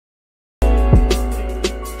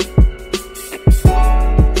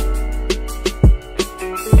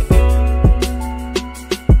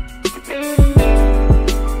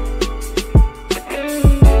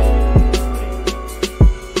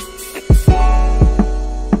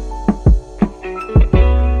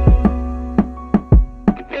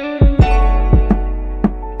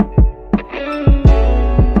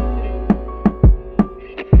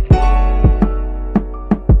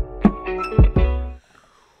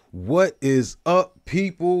What is up,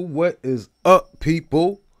 people? What is up,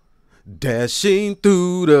 people? Dashing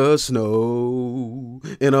through the snow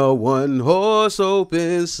in a one-horse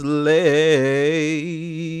open sleigh.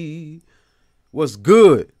 What's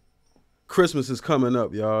good? Christmas is coming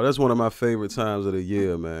up, y'all. That's one of my favorite times of the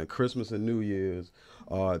year, man. Christmas and New Year's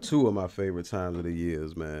are two of my favorite times of the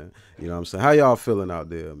years, man. You know what I'm saying? How y'all feeling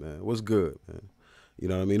out there, man? What's good, man? You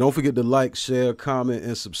know what I mean? Don't forget to like, share, comment,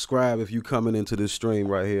 and subscribe if you coming into this stream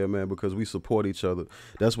right here, man, because we support each other.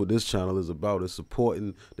 That's what this channel is about, is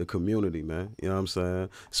supporting the community, man. You know what I'm saying?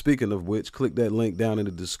 Speaking of which, click that link down in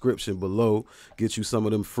the description below. Get you some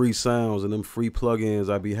of them free sounds and them free plugins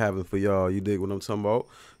I be having for y'all. You dig what I'm talking about?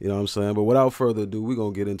 You know what I'm saying? But without further ado, we're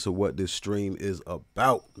going to get into what this stream is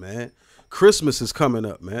about, man. Christmas is coming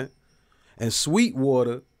up, man. And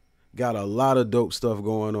Sweetwater got a lot of dope stuff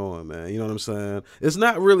going on, man. You know what I'm saying? It's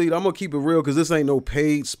not really, I'm going to keep it real because this ain't no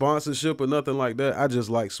paid sponsorship or nothing like that. I just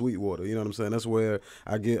like Sweetwater. You know what I'm saying? That's where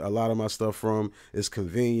I get a lot of my stuff from. It's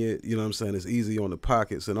convenient. You know what I'm saying? It's easy on the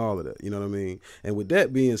pockets and all of that. You know what I mean? And with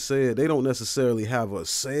that being said, they don't necessarily have a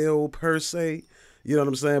sale per se. You know what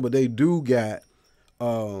I'm saying? But they do got,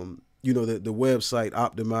 you know, the website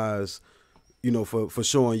optimized, you know, for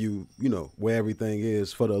showing you, you know, where everything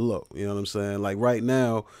is for the low. You know what I'm saying? Like right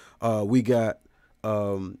now, we got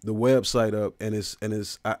the website up, and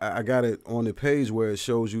I got it on the page where it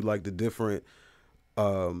shows you like the different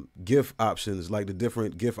gift options, like the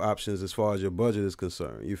different gift options as far as your budget is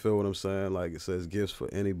concerned. You feel what I'm saying? Like it says gifts for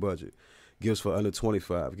any budget, gifts for under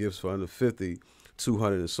 25, gifts for under 50,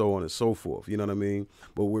 200, and so on and so forth. You know what I mean?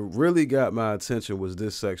 But what really got my attention was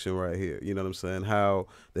this section right here. You know what I'm saying? How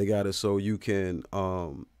they got it so you can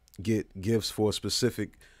get gifts for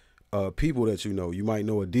specific people that you know. You might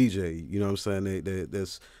know a DJ, you know what I'm saying,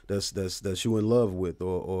 that's you in love with,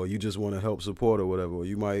 or you just want to help support or whatever. Or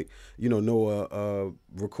you might, you know a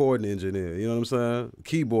recording engineer, you know what I'm saying,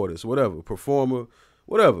 keyboardist, whatever, performer,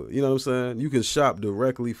 whatever, you know what I'm saying. You can shop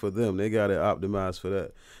directly for them. They got it optimized for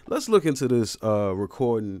that. Let's look into this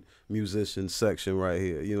recording musician section right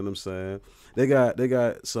here. You know what I'm saying? They got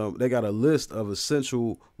a list of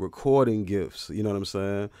essential recording gifts. You know what I'm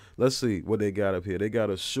saying? Let's see what they got up here. They got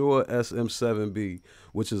a Shure SM7B,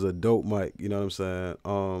 which is a dope mic. You know what I'm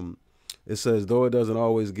saying? It says, though it doesn't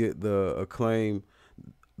always get the acclaim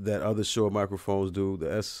that other Shure microphones do, the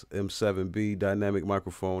SM7B dynamic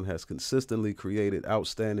microphone has consistently created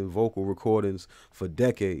outstanding vocal recordings for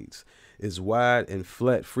decades. Its wide and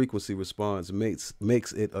flat frequency response makes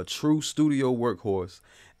it a true studio workhorse,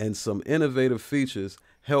 and some innovative features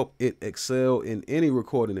help it excel in any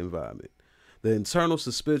recording environment. The internal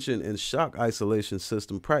suspension and shock isolation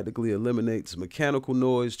system practically eliminates mechanical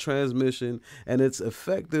noise transmission, and its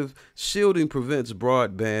effective shielding prevents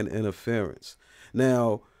broadband interference.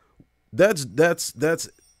 Now, that's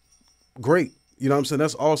great. You know what I'm saying?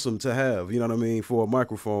 That's awesome to have, you know what I mean, for a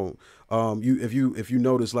microphone. If you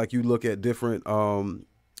notice, like you look at different,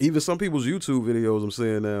 even some people's YouTube videos, I'm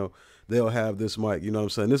saying now, they'll have this mic, you know what I'm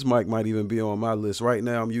saying? This mic might even be on my list. Right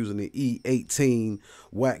now, I'm using the E18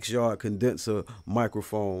 wax yard condenser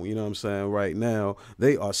microphone, you know what I'm saying? Right now,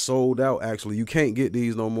 they are sold out, actually. You can't get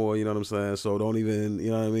these no more, you know what I'm saying? So don't even, you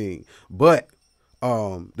know what I mean? But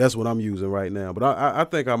that's what I'm using right now. But I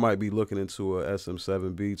think I might be looking into a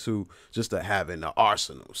SM7B too, just to have in the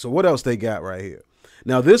arsenal. So what else they got right here?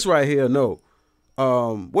 Now this right here, no.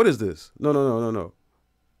 What is this? No.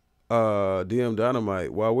 DM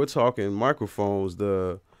Dynamite. While we're talking microphones,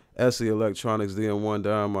 the SE Electronics DM1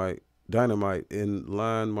 Dynamite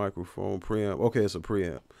inline microphone preamp. Okay, it's a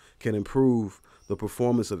preamp. Can improve the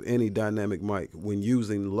performance of any dynamic mic. When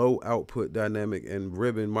using low output dynamic and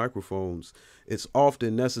ribbon microphones, it's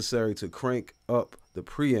often necessary to crank up the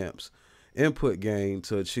preamp's input gain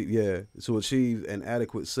to achieve an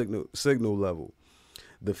adequate signal level.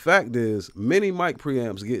 The fact is, many mic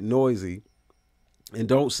preamps get noisy and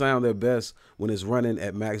don't sound their best when it's running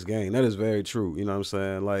at max gain. That is very true. You know what I'm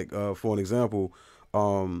saying? Like for an example,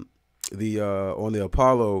 on the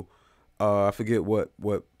Apollo, I forget what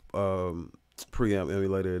preamp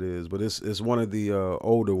emulator it is, but it's one of the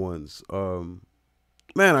older ones.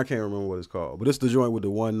 Man, I can't remember what it's called, but it's the joint with the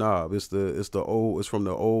one knob. It's from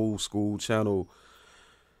the old school channel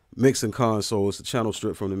mixing console. It's the channel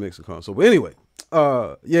strip from the mixing console. But anyway,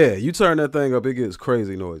 yeah, you turn that thing up, it gets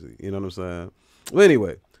crazy noisy. You know what I'm saying? Well,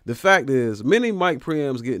 anyway, the fact is, many mic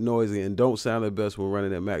preamps get noisy and don't sound their best when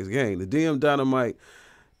running at max gain. The DM Dynamite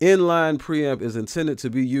inline preamp is intended to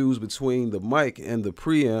be used between the mic and the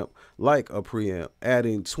preamp like a preamp,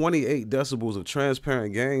 adding 28 decibels of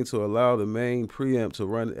transparent gain to allow the main preamp to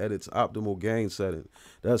run at its optimal gain setting.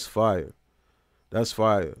 That's fire. That's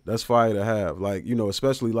fire. That's fire to have. Like, you know,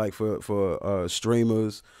 especially like for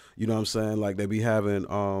streamers, you know what I'm saying? Like they be having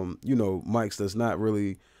you know, mics that's not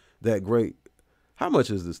really that great. How much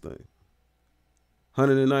is this thing?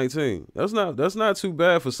 119. That's not too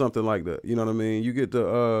bad for something like that. You know what I mean? You get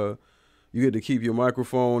to keep your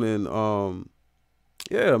microphone and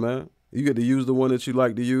yeah, man. You get to use the one that you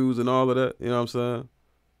like to use and all of that. You know what I'm saying?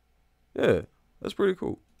 Yeah, that's pretty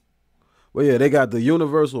cool. But yeah, they got the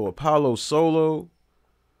Universal Apollo Solo.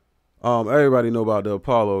 Everybody know about the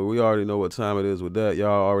Apollo. We already know what time it is with that. Y'all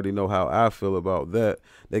already know how I feel about that.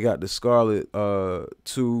 They got the Scarlett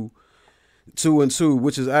 2 and 2,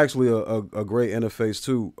 which is actually a great interface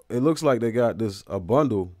too. It looks like they got a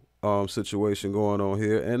bundle situation going on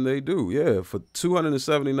here, and they do. Yeah, for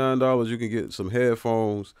 $279 you can get some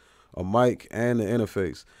headphones, a mic, and the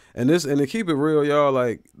interface. And to keep it real, y'all,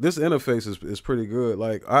 like this interface is pretty good.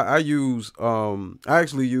 Like I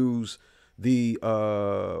actually use the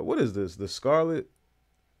what is this? The Scarlett?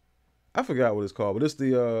 I forgot what it's called, but it's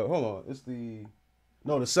the hold on, it's the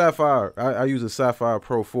no, the Sapphire. I use the Sapphire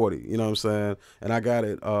Pro 40, you know what I'm saying? And I got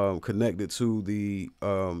it connected to the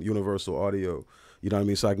Universal Audio, you know what I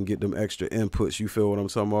mean? So I can get them extra inputs, you feel what I'm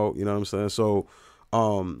talking about? You know what I'm saying? So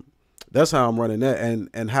that's how I'm running that.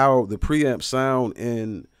 And how the preamp sound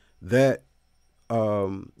in that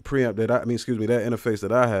preamp that that interface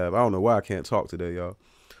that I have. I don't know why I can't talk today, y'all.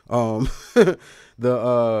 The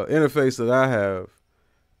interface that I have,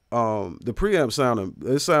 the preamp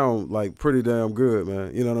sound like pretty damn good,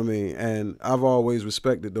 man. You know what I mean? And I've always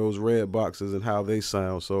respected those red boxes and how they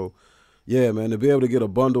sound. So yeah, man, to be able to get a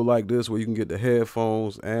bundle like this where you can get the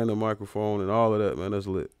headphones and the microphone and all of that, man, that's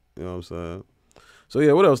lit. You know what I'm saying? So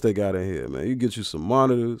yeah, what else they got in here, man? You get you some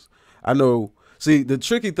monitors. I know. See, the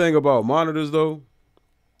tricky thing about monitors though,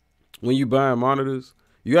 when you buying monitors,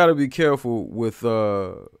 you got to be careful with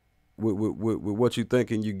what you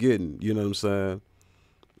thinking you're getting. You know what I'm saying?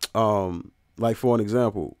 Like for an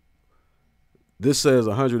example, this says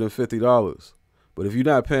 $150, but if you're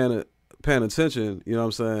not paying attention, you know what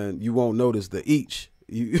I'm saying, you won't notice the each.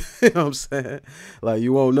 You know what I'm saying? Like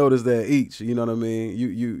you won't notice that each. You know what I mean?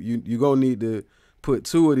 You gonna need to put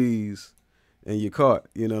 2 of these in your cart.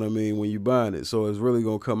 You know what I mean? When you buying it, so it's really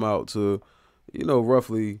gonna come out to, you know,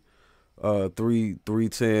 roughly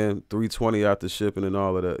 $310, $320 after shipping and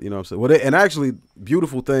all of that. You know what I'm saying? Well, and actually,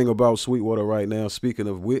 beautiful thing about Sweetwater right now, speaking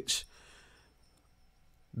of which,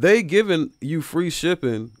 they giving you free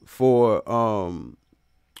shipping for an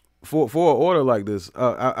order like this.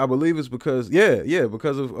 I believe it's because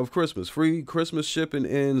because of Christmas. Free Christmas shipping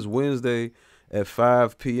ends Wednesday at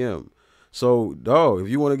 5 p.m. So, dog, if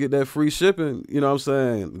you want to get that free shipping, you know what I'm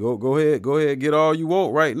saying, go ahead, get all you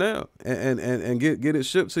want right now and get it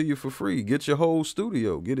shipped to you for free. Get your whole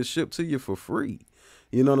studio, get it shipped to you for free.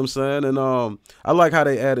 You know what I'm saying? And I like how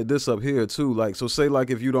they added this up here too. Like, so say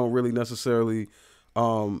like if you don't really necessarily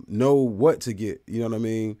know what to get, you know what I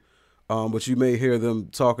mean? But you may hear them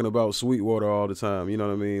talking about Sweetwater all the time. You know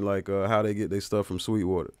what I mean? Like how they get their stuff from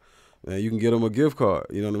Sweetwater. Man, you can get them a gift card.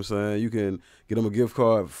 You know what I'm saying? You can get them a gift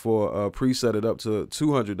card for preset it up to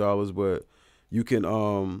 $200, but you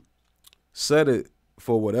can set it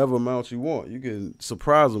for whatever amount you want. You can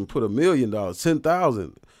surprise them, put $1 million,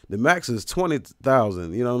 10,000. The max is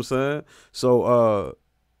 20,000. You know what I'm saying? So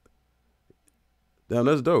damn,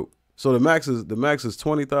 that's dope. So the max is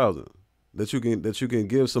 20,000 that you can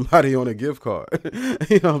give somebody on a gift card.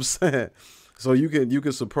 You know what I'm saying? So you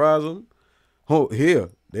can surprise them. Oh, here,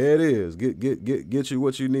 there it is. Get you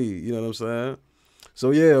what you need. You know what I'm saying?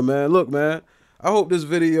 So yeah, man. Look, man. I hope this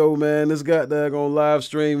video, man, this goddamn live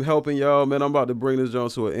stream helping y'all, man. I'm about to bring this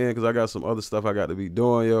joint to an end because I got some other stuff I got to be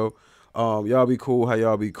doing, yo. Y'all be cool. How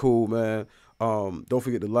y'all be cool, man. Don't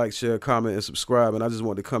forget to like, share, comment, and subscribe. And I just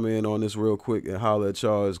wanted to come in on this real quick and holler at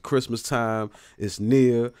y'all. It's Christmas time. It's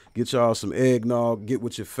near. Get y'all some eggnog. Get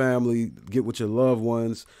with your family. Get with your loved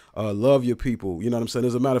ones. Love your people. You know what I'm saying?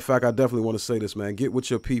 As a matter of fact, I definitely want to say this, man. Get with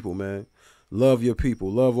your people, man. Love your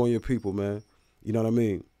people. Love on your people, man. You know what I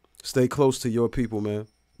mean? Stay close to your people, man.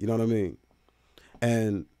 You know what I mean?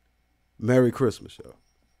 And Merry Christmas, y'all.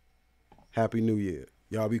 Happy New Year.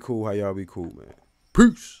 Y'all be cool. How y'all be cool, man.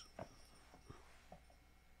 Peace.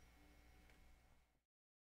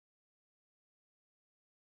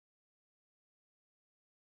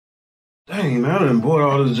 Dang, man, I done bought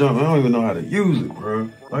all this junk. I don't even know how to use it, bro.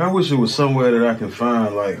 Like, I wish it was somewhere that I can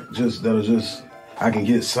find, like, I can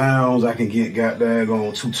get sounds, I can get goddamn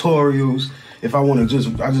tutorials. If I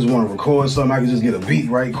just want to record something, I can just get a beat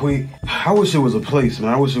right quick. I wish it was a place,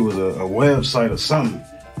 man. I wish it was a website or something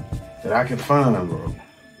that I can find, bro.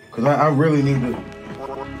 Because I really need to...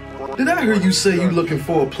 Did I hear you say you looking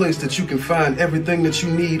for a place that you can find everything that you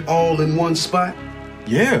need all in one spot?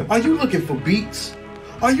 Yeah. Are you looking for beats?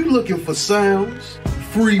 Are you looking for sounds?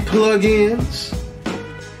 Free plugins?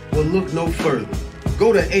 Well, look no further.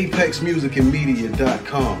 Go to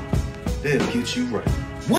apexmusicandmedia.com. They'll get you right.